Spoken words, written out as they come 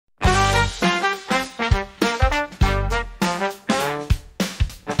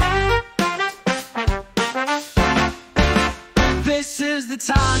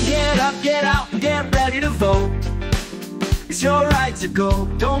to go.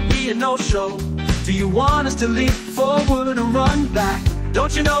 Don't be a no-show. Do you want us to leap forward or run back?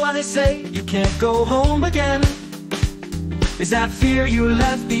 Don't you know how they say you can't go home again? Is that fear you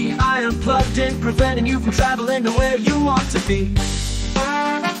left the iron plugged in, preventing you from traveling to where you want to be?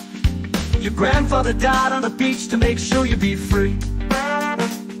 Your grandfather died on the beach to make sure you be free.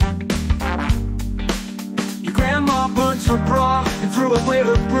 Your grandma burnt her bra and threw away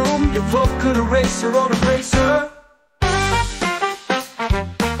her broom. Your vote could erase her or erase her.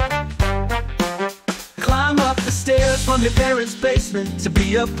 Climb up the stairs from your parents' basement to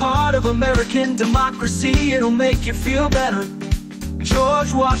be a part of American democracy. It'll make you feel better.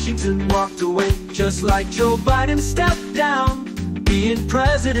 George Washington walked away just like Joe Biden stepped down. Being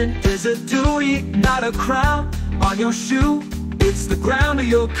president is a duty, not a crown on your shoe. It's the ground of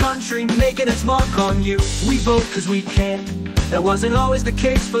your country making its mark on you. We vote cause we can. That wasn't always the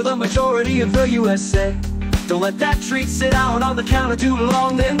case for the majority of the USA. Don't let that treat sit out on the counter too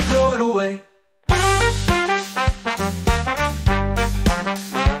long, then throw it away.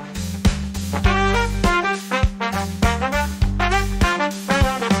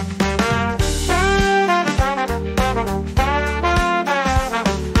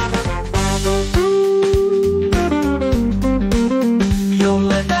 Don't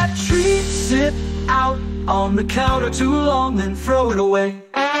let that treat sit out on the counter too long, then throw it away.